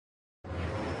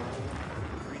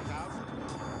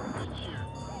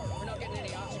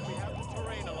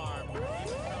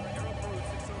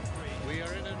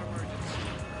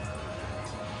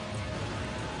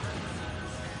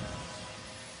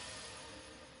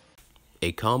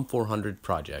a COM400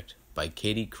 project by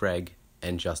Katie Craig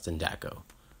and Justin Dacko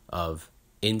of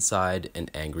Inside an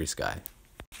Angry Sky.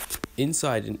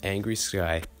 Inside an Angry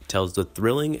Sky tells the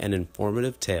thrilling and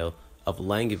informative tale of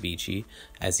Langewiesche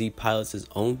as he pilots his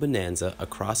own Bonanza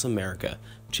across America,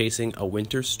 chasing a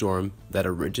winter storm that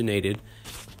originated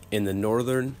in the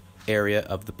northern area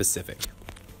of the Pacific.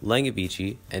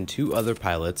 Langewiesche and two other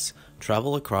pilots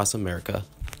travel across America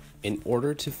in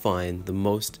order to find the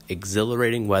most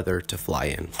exhilarating weather to fly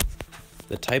in.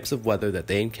 The types of weather that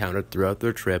they encountered throughout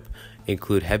their trip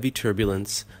include heavy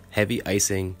turbulence, heavy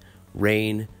icing,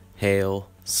 rain, hail,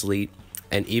 sleet,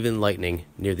 and even lightning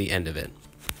near the end of it.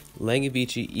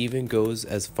 Langewiesche even goes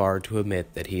as far to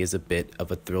admit that he is a bit of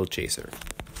a thrill chaser.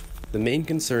 The main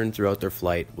concern throughout their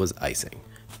flight was icing.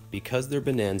 Because their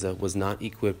Bonanza was not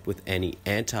equipped with any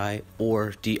anti-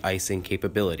 or de-icing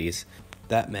capabilities,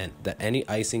 that meant that any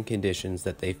icing conditions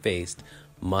that they faced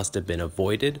must have been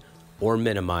avoided or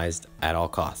minimized at all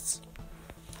costs.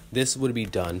 This would be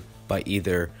done by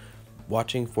either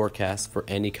watching forecasts for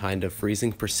any kind of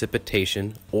freezing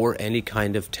precipitation or any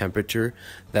kind of temperature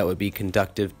that would be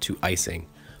conducive to icing.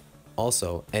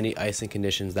 Also, any icing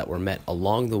conditions that were met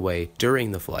along the way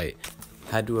during the flight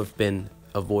had to have been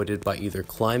avoided by either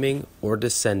climbing or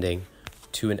descending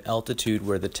to an altitude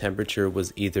where the temperature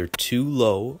was either too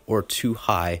low or too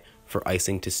high for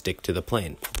icing to stick to the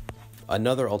plane.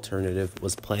 Another alternative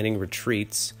was planning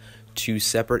retreats to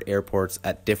separate airports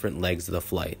at different legs of the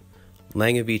flight.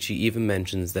 Langewiesche even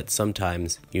mentions that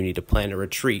sometimes you need to plan a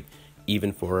retreat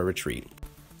even for a retreat.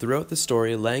 Throughout the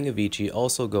story, Langewiesche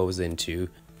also goes into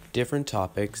different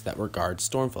topics that regard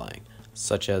storm flying,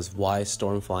 such as why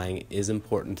storm flying is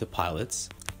important to pilots,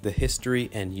 the history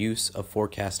and use of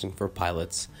forecasting for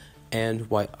pilots, and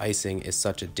why icing is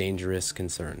such a dangerous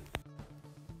concern.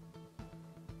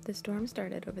 The storm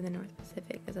started over the North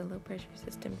Pacific as a low-pressure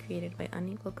system created by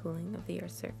unequal cooling of the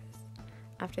Earth's surface.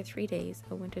 After 3 days,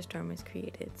 a winter storm was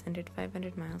created, centered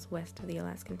 500 miles west of the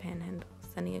Alaskan Panhandle,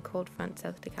 sending a cold front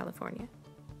south to California.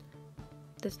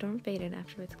 The storm faded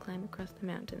after its climb across the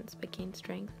mountains, but gained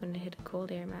strength when it hit a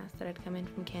cold air mass that had come in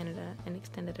from Canada and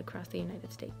extended across the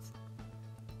United States.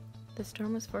 The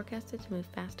storm was forecasted to move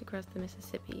fast across the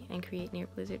Mississippi and create near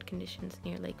blizzard conditions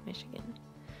near Lake Michigan.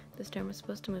 The storm was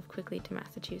supposed to move quickly to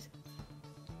Massachusetts.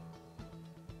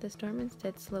 The storm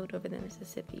instead slowed over the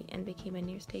Mississippi and became a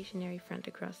near stationary front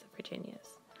across the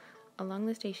Virginias. Along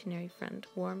the stationary front,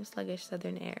 warm, sluggish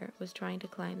southern air was trying to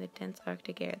climb the dense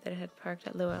Arctic air that had parked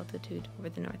at low altitude over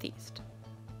the northeast.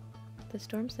 The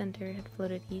storm center had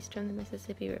floated east from the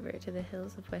Mississippi River to the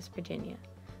hills of West Virginia.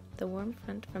 The warm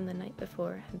front from the night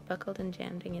before had buckled and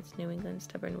jammed against New England's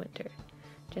stubborn winter.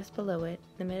 Just below it,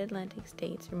 the mid-Atlantic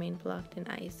states remained blocked in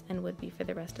ice and would be for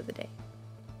the rest of the day.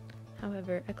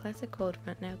 However, a classic cold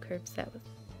front now curved south,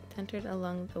 centered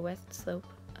along the west slope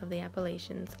of the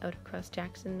Appalachians out across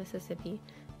Jackson, Mississippi,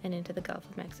 and into the Gulf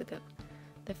of Mexico.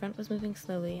 The front was moving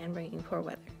slowly and bringing poor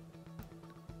weather.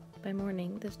 By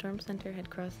morning, the storm center had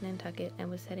crossed Nantucket and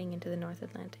was heading into the North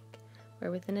Atlantic,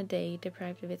 where within a day,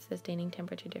 deprived of its sustaining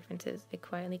temperature differences, it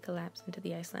quietly collapsed into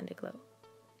the Icelandic low.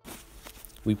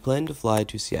 We planned to fly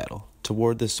to Seattle,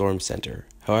 toward the storm center.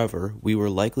 However, we were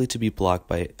likely to be blocked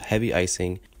by heavy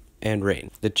icing and rain.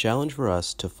 The challenge for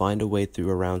us to find a way through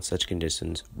around such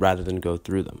conditions rather than go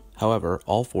through them. However,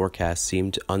 all forecasts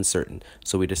seemed uncertain,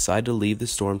 so we decided to leave the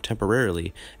storm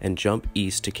temporarily and jump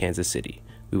east to Kansas City.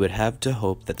 We would have to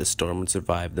hope that the storm would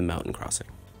survive the mountain crossing.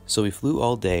 So we flew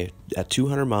all day at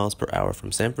 200 miles per hour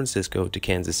from San Francisco to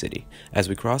Kansas City. As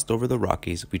we crossed over the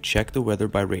Rockies, we checked the weather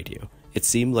by radio. It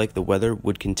seemed like the weather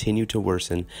would continue to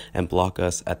worsen and block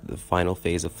us at the final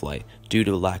phase of flight due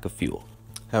to lack of fuel.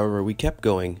 However, we kept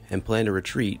going and planned a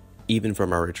retreat even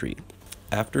from our retreat.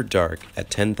 After dark, at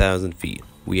 10,000 feet,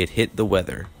 we had hit the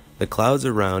weather. The clouds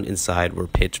around inside were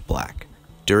pitch black.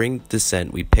 During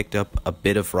descent, we picked up a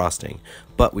bit of frosting,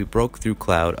 but we broke through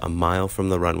cloud a mile from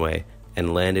the runway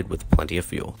and landed with plenty of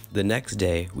fuel. The next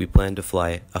day, we planned to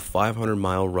fly a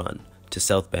 500-mile run to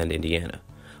South Bend, Indiana.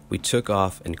 We took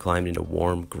off and climbed into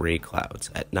warm gray clouds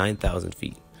at 9,000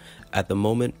 feet. At the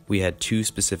moment, we had two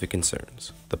specific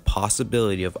concerns: the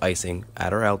possibility of icing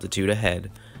at our altitude ahead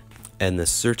and the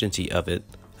certainty of it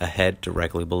ahead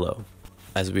directly below.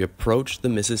 As we approached the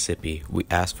Mississippi, we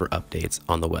asked for updates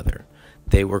on the weather.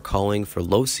 They were calling for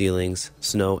low ceilings,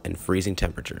 snow, and freezing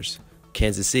temperatures.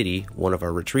 Kansas City, one of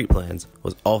our retreat plans,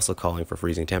 was also calling for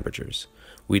freezing temperatures.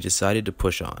 We decided to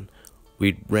push on.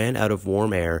 We ran out of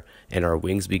warm air and our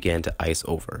wings began to ice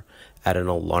over at an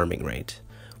alarming rate.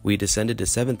 We descended to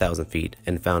 7,000 feet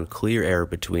and found clear air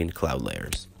between cloud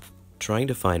layers. Trying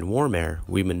to find warm air,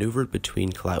 we maneuvered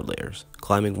between cloud layers,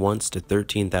 climbing once to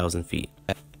 13,000 feet.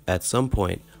 At some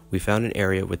point, we found an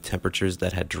area with temperatures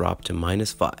that had dropped to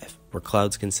 -5, where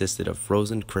clouds consisted of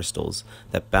frozen crystals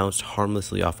that bounced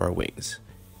harmlessly off our wings.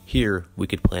 Here, we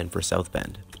could plan for South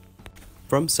Bend.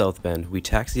 From South Bend, we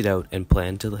taxied out and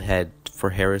planned to head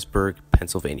for Harrisburg,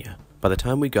 Pennsylvania. By the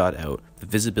time we got out, the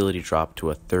visibility dropped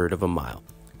to 1/3 of a mile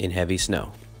in heavy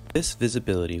snow. This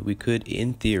visibility, we could,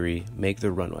 in theory, make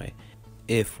the runway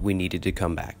if we needed to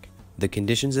come back. The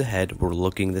conditions ahead were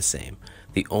looking the same.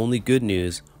 The only good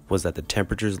news was that the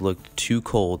temperatures looked too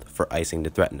cold for icing to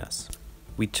threaten us.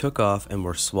 We took off and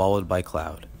were swallowed by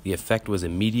cloud. The effect was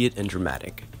immediate and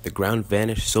dramatic. The ground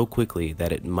vanished so quickly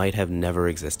that it might have never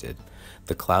existed.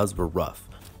 The clouds were rough,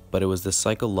 but it was the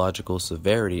psychological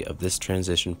severity of this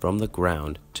transition from the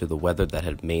ground to the weather that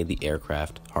had made the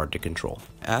aircraft hard to control.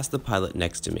 I asked the pilot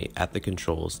next to me at the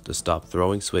controls to stop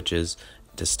throwing switches,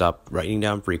 to stop writing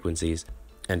down frequencies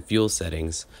and fuel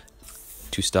settings,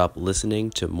 to stop listening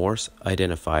to Morse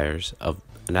identifiers of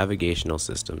navigational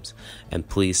systems, and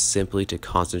please simply to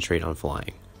concentrate on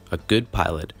flying. A good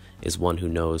pilot is one who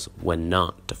knows when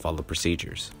not to follow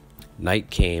procedures. Night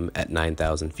came at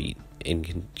 9,000 feet in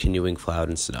continuing cloud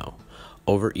and snow.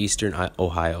 Over eastern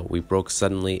Ohio, we broke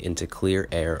suddenly into clear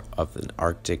air of an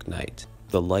Arctic night.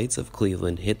 The lights of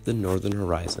Cleveland hit the northern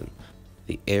horizon.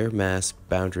 The air mass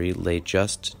boundary lay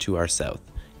just to our south,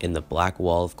 in the black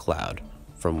wall of cloud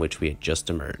from which we had just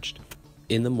emerged.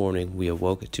 In the morning, we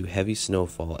awoke to heavy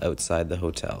snowfall outside the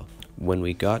hotel. When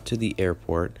we got to the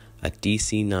airport, a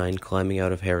DC-9 climbing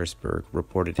out of Harrisburg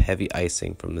reported heavy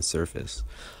icing from the surface,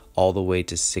 all the way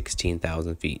to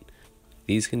 16,000 feet.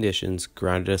 These conditions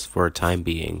grounded us for a time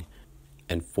being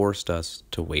and forced us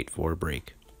to wait for a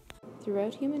break.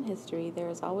 Throughout human history, there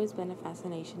has always been a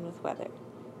fascination with weather.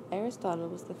 Aristotle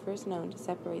was the first known to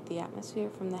separate the atmosphere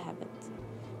from the heavens.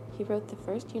 He wrote the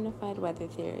first unified weather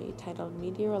theory, titled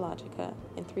Meteorologica,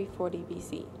 in 340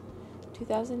 BC.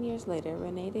 2,000 years later,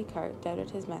 René Descartes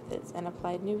doubted his methods and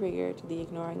applied new rigor to the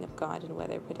ignoring of God in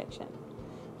weather prediction.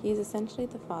 He is essentially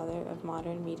the father of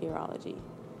modern meteorology.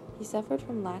 He suffered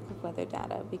from lack of weather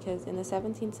data because in the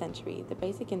 17th century, the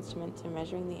basic instruments for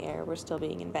measuring the air were still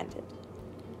being invented.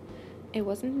 It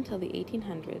wasn't until the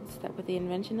 1800s that with the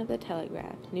invention of the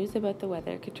telegraph, news about the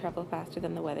weather could travel faster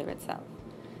than the weather itself.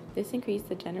 This increased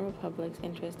the general public's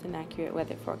interest in accurate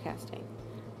weather forecasting.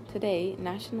 Today,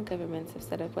 national governments have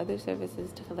set up weather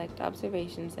services to collect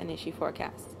observations and issue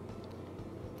forecasts.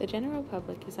 The general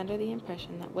public is under the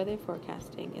impression that weather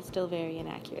forecasting is still very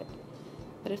inaccurate.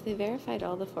 But if they verified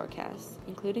all the forecasts,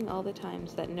 including all the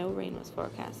times that no rain was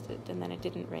forecasted and then it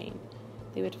didn't rain,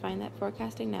 they would find that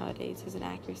forecasting nowadays has an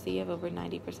accuracy of over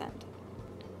 90%.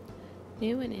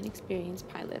 New and inexperienced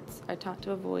pilots are taught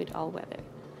to avoid all weather.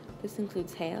 This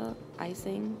includes hail,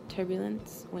 icing,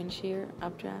 turbulence, wind shear,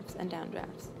 updrafts, and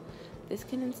downdrafts. This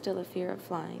can instill a fear of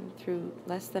flying through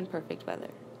less than perfect weather.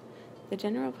 The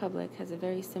general public has a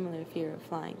very similar fear of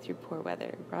flying through poor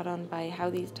weather, brought on by how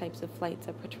these types of flights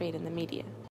are portrayed in the media.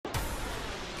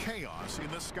 Chaos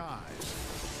in the skies.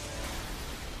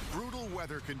 Brutal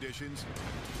weather conditions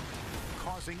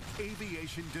causing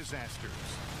aviation disasters.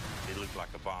 It looked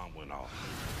like a bomb went off.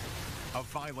 A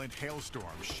violent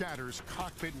hailstorm shatters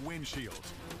cockpit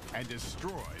windshields and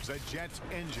destroys a jet's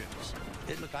engines.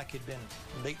 It looked like it'd been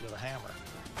beat with a hammer.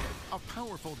 A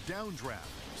powerful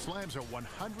downdraft slams a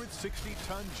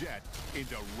 160-ton jet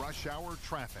into rush hour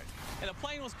traffic. And a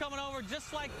plane was coming over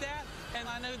just like that, and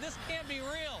I knew this can't be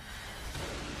real.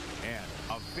 And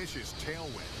a vicious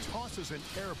tailwind tosses an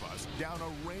Airbus down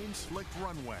a rain-slicked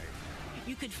runway.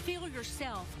 You could feel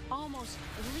yourself almost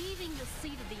leaving the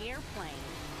seat of the airplane.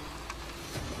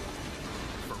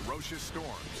 Ferocious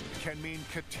storms can mean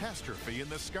catastrophe in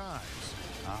the skies.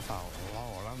 I thought,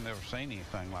 Lord, I've never seen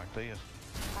anything like this.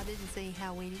 I didn't see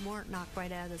how we weren't knocked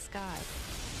right out of the sky.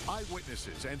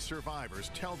 Eyewitnesses and survivors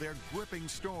tell their gripping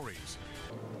stories.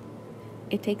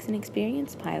 It takes an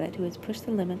experienced pilot who has pushed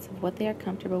the limits of what they are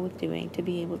comfortable with doing to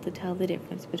be able to tell the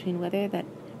difference between weather that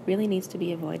really needs to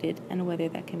be avoided and weather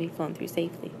that can be flown through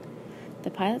safely. The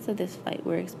pilots of this flight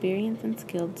were experienced and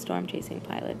skilled storm-chasing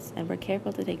pilots and were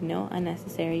careful to take no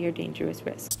unnecessary or dangerous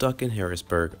risks. Stuck in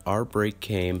Harrisburg, our break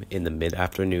came in the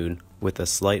mid-afternoon with a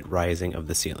slight rising of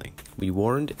the ceiling. We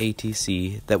warned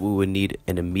ATC that we would need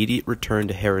an immediate return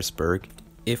to Harrisburg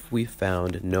if we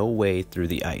found no way through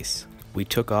the ice. We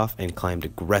took off and climbed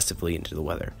aggressively into the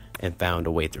weather and found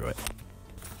a way through it.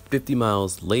 50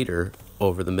 miles later,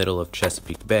 over the middle of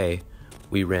Chesapeake Bay,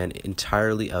 we ran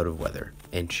entirely out of weather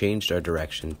and changed our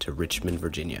direction to Richmond,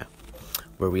 Virginia,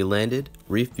 where we landed,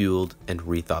 refueled, and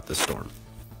rethought the storm.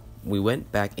 We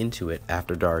went back into it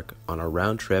after dark on a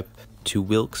round trip to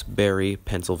Wilkes-Barre,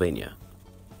 Pennsylvania,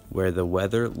 where the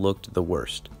weather looked the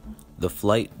worst. The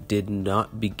flight did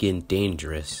not begin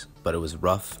dangerous, but it was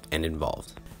rough and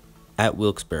involved. At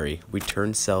Wilkes-Barre, we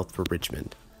turned south for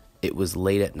Richmond. It was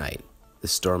late at night. The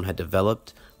storm had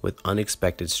developed with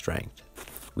unexpected strength.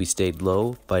 We stayed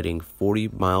low, fighting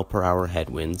 40-mile-per-hour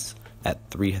headwinds at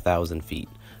 3,000 feet.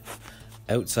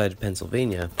 Outside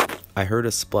Pennsylvania, I heard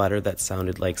a splatter that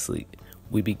sounded like sleet.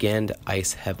 We began to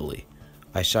ice heavily.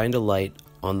 I shined a light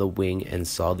on the wing and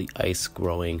saw the ice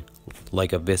growing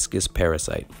like a viscous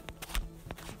parasite.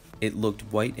 It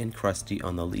looked white and crusty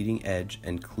on the leading edge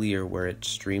and clear where it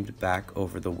streamed back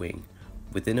over the wing.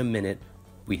 Within a minute,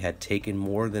 we had taken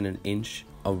more than an inch,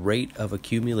 a rate of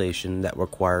accumulation that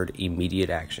required immediate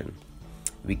action.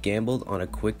 We gambled on a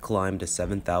quick climb to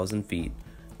 7,000 feet,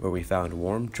 where we found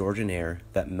warm Georgian air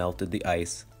that melted the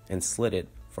ice and slid it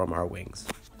from our wings.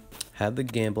 Had the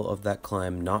gamble of that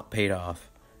climb not paid off,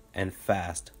 and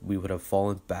fast, we would have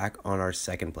fallen back on our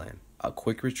second plan, a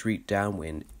quick retreat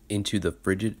downwind into the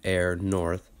frigid air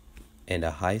north and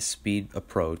a high-speed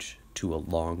approach to a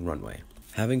long runway.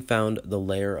 Having found the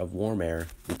layer of warm air,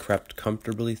 we crept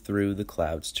comfortably through the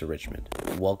clouds to Richmond,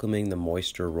 welcoming the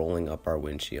moisture rolling up our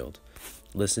windshield,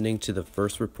 listening to the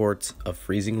first reports of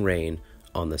freezing rain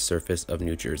on the surface of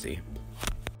New Jersey.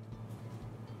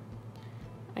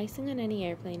 Icing on any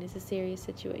airplane is a serious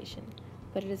situation,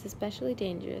 but it is especially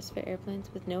dangerous for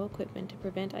airplanes with no equipment to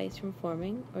prevent ice from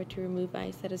forming or to remove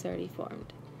ice that has already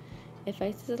formed. If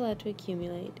ice is allowed to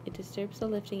accumulate, it disturbs the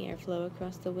lifting airflow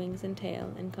across the wings and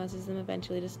tail and causes them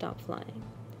eventually to stop flying.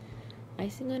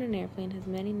 Icing on an airplane has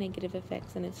many negative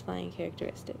effects on its flying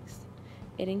characteristics.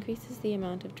 It increases the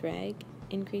amount of drag,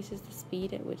 increases the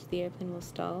speed at which the airplane will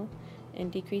stall,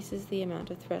 and decreases the amount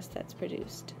of thrust that's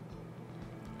produced.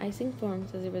 Icing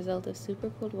forms as a result of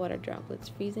supercooled water droplets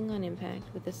freezing on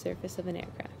impact with the surface of an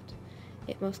aircraft.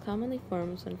 It most commonly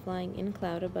forms when flying in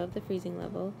cloud above the freezing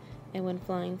level and when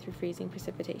flying through freezing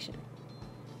precipitation.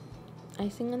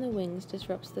 Icing on the wings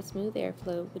disrupts the smooth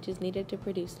airflow which is needed to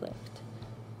produce lift.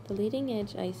 The leading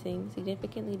edge icing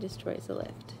significantly destroys the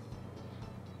lift.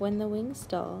 When the wings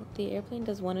stall, the airplane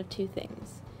does one of two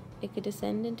things. It could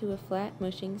descend into a flat,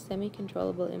 mushing,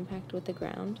 semi-controllable impact with the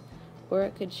ground, or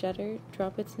it could shudder,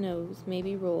 drop its nose,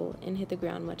 maybe roll, and hit the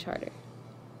ground much harder.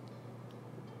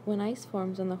 When ice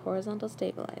forms on the horizontal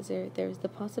stabilizer, there is the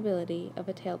possibility of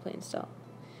a tailplane stall.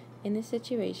 In this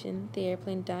situation, the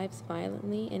airplane dives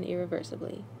violently and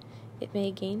irreversibly. It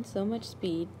may gain so much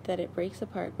speed that it breaks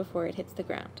apart before it hits the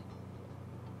ground.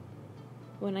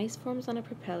 When ice forms on a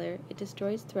propeller, it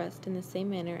destroys thrust in the same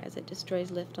manner as it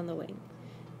destroys lift on the wing.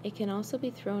 It can also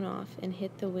be thrown off and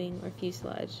hit the wing or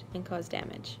fuselage and cause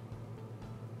damage.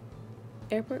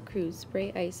 Airport crews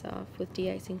spray ice off with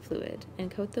de-icing fluid and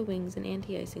coat the wings in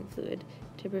anti-icing fluid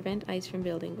to prevent ice from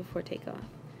building before takeoff.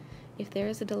 If there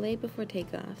is a delay before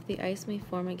takeoff, the ice may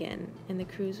form again and the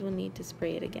crews will need to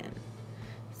spray it again.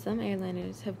 Some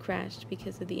airliners have crashed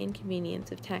because of the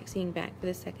inconvenience of taxiing back for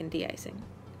the second de-icing.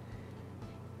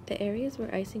 The areas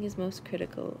where icing is most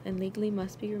critical and legally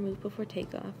must be removed before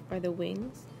takeoff are the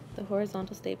wings, the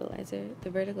horizontal stabilizer, the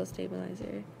vertical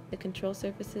stabilizer, the control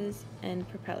surfaces, and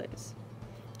propellers.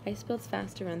 Ice builds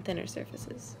faster on thinner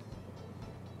surfaces.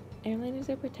 Airliners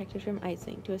are protected from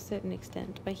icing to a certain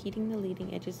extent by heating the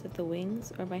leading edges of the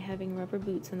wings or by having rubber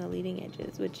boots on the leading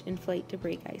edges which inflate to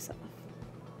break ice off.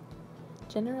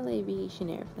 General aviation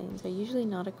airplanes are usually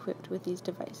not equipped with these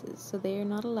devices, so they are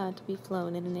not allowed to be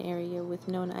flown in an area with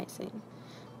known icing.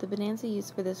 The Bonanza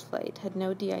used for this flight had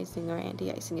no de-icing or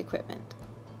anti-icing equipment.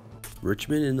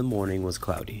 Richmond in the morning was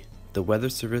cloudy. The weather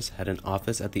service had an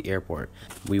office at the airport.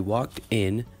 We walked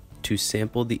in to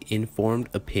sample the informed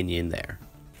opinion there,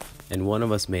 and one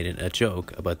of us made a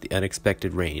joke about the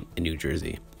unexpected rain in New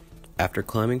Jersey. After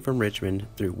climbing from Richmond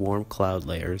through warm cloud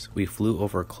layers, we flew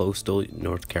over coastal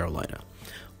North Carolina,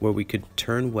 where we could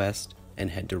turn west and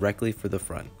head directly for the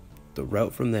front. The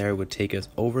route from there would take us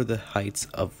over the heights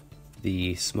of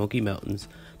the Smoky Mountains,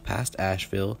 past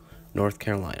Asheville, North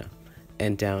Carolina,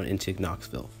 and down into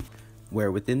Knoxville,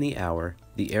 where within the hour,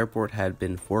 the airport had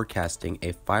been forecasting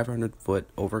a 500-foot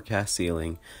overcast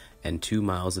ceiling and 2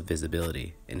 miles of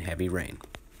visibility in heavy rain.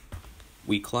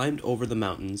 We climbed over the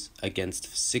mountains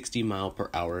against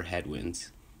 60-mile-per-hour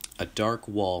headwinds. A dark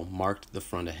wall marked the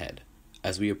front ahead.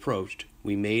 As we approached,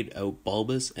 we made out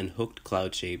bulbous and hooked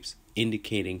cloud shapes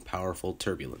indicating powerful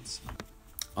turbulence.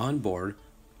 On board,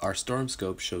 our storm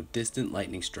scope showed distant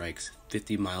lightning strikes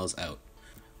 50 miles out.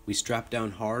 We strapped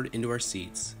down hard into our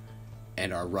seats,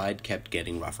 and our ride kept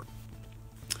getting rougher.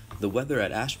 The weather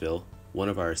at Asheville one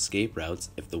of our escape routes,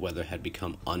 if the weather had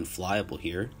become unflyable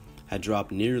here, had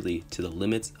dropped nearly to the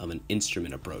limits of an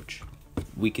instrument approach.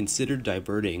 We considered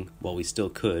diverting while we still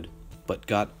could, but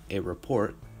got a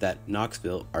report that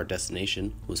Knoxville, our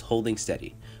destination, was holding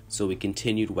steady, so we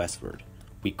continued westward.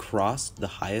 We crossed the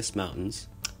highest mountains.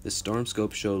 The storm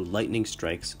scope showed lightning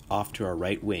strikes off to our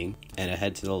right wing and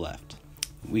ahead to the left.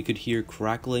 We could hear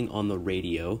crackling on the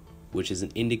radio, which is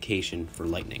an indication for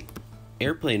lightning.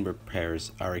 Airplane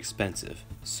repairs are expensive,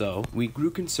 so we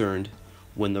grew concerned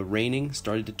when the raining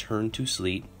started to turn to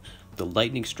sleet, the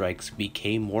lightning strikes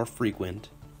became more frequent,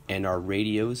 and our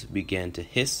radios began to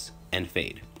hiss and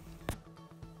fade.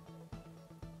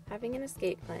 Having an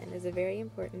escape plan is a very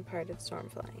important part of storm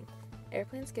flying.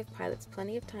 Airplanes give pilots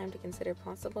plenty of time to consider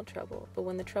possible trouble, but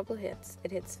when the trouble hits,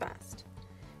 it hits fast.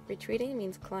 Retreating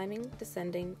means climbing,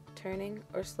 descending, turning,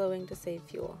 or slowing to save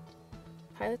fuel.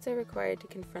 Pilots are required to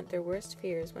confront their worst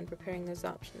fears when preparing those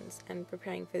options and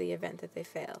preparing for the event that they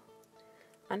fail.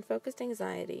 Unfocused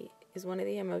anxiety is one of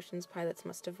the emotions pilots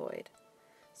must avoid.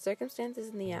 Circumstances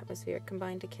in the atmosphere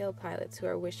combine to kill pilots who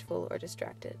are wishful or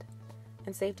distracted,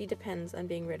 and safety depends on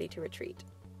being ready to retreat.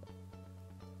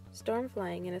 Storm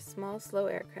flying in a small, slow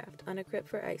aircraft unequipped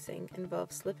for icing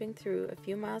involves slipping through a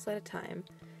few miles at a time,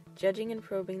 judging and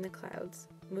probing the clouds,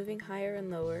 moving higher and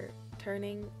lower,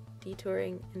 turning,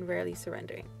 detouring, and rarely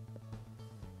surrendering.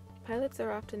 Pilots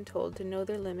are often told to know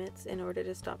their limits in order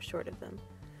to stop short of them,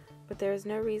 but there is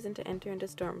no reason to enter into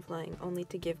storm flying only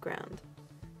to give ground.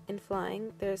 In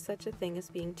flying, there is such a thing as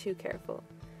being too careful.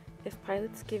 If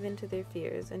pilots give in to their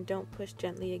fears and don't push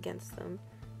gently against them,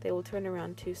 they will turn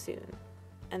around too soon,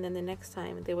 and then the next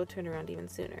time they will turn around even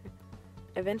sooner.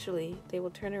 Eventually, they will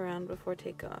turn around before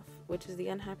takeoff, which is the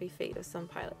unhappy fate of some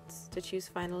pilots, to choose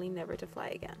finally never to fly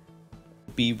again. It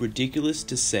would be ridiculous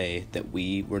to say that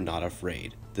we were not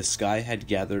afraid. The sky had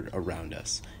gathered around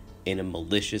us in a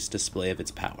malicious display of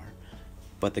its power.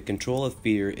 But the control of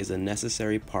fear is a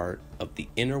necessary part of the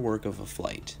inner work of a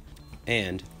flight,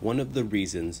 and one of the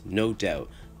reasons, no doubt,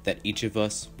 that each of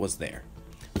us was there.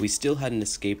 We still had an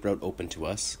escape route open to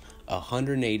us, a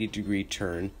 180-degree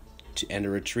turn, and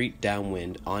a retreat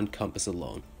downwind on compass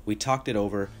alone. We talked it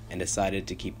over and decided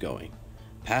to keep going.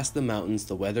 Past the mountains,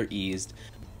 the weather eased,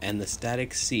 and the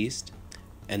static ceased,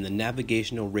 and the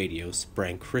navigational radio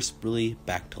sprang crisply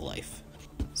back to life.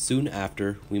 Soon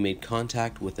after, we made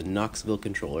contact with the Knoxville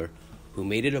controller, who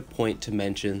made it a point to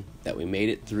mention that we made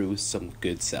it through some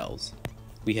good cells.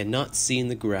 We had not seen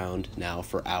the ground now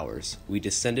for hours. We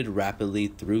descended rapidly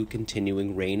through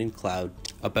continuing rain and cloud.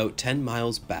 About 10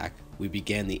 miles back, we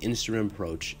began the instrument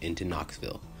approach into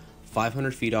Knoxville.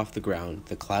 500 feet off the ground,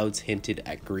 the clouds hinted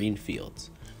at green fields.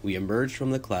 We emerged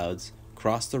from the clouds,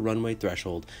 crossed the runway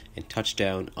threshold, and touched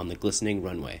down on the glistening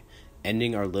runway,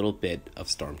 ending our little bit of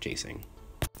storm chasing.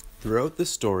 Throughout the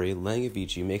story,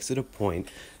 Langewiesche makes it a point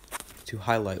to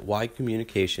highlight why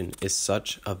communication is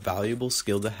such a valuable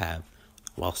skill to have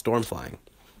while storm flying.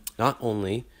 Not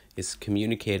only is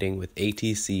communicating with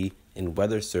ATC and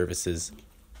weather services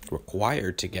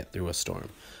required to get through a storm,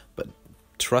 but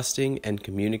trusting and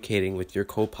communicating with your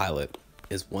co-pilot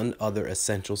is one other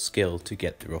essential skill to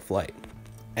get through a flight.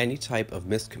 Any type of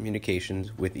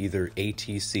miscommunications with either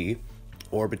ATC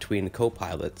or between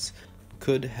co-pilots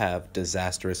could have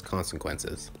disastrous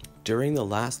consequences. During the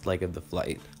last leg of the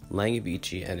flight,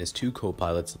 Langewiesche and his two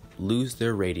co-pilots lose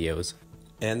their radios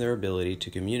and their ability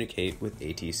to communicate with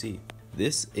ATC.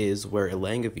 This is where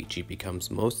Langewiesche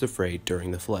becomes most afraid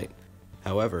during the flight.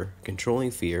 However,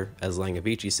 controlling fear, as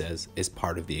Langewiesche says, is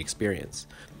part of the experience.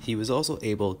 He was also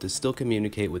able to still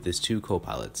communicate with his two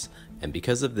co-pilots, and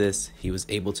because of this, he was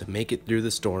able to make it through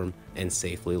the storm and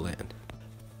safely land.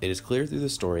 It is clear through the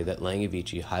story that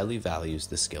Langewiesche highly values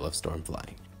the skill of storm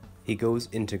flying. He goes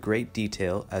into great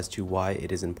detail as to why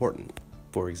it is important.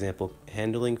 For example,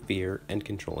 handling fear and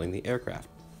controlling the aircraft,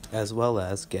 as well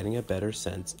as getting a better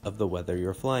sense of the weather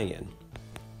you're flying in.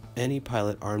 Any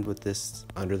pilot armed with this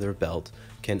under their belt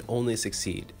can only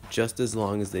succeed, just as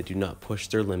long as they do not push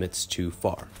their limits too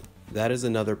far. That is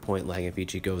another point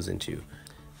Langewiesche goes into,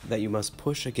 that you must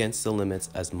push against the limits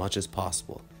as much as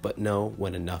possible, but know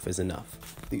when enough is enough.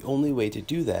 The only way to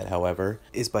do that, however,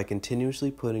 is by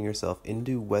continuously putting yourself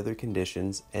into weather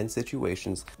conditions and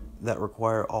situations that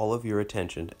require all of your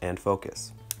attention and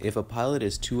focus. If a pilot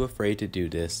is too afraid to do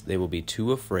this, they will be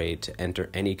too afraid to enter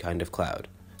any kind of cloud.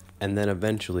 And then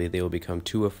eventually they will become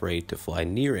too afraid to fly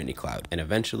near any cloud. And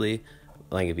eventually,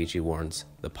 Langewiesche warns,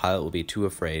 the pilot will be too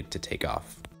afraid to take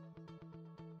off.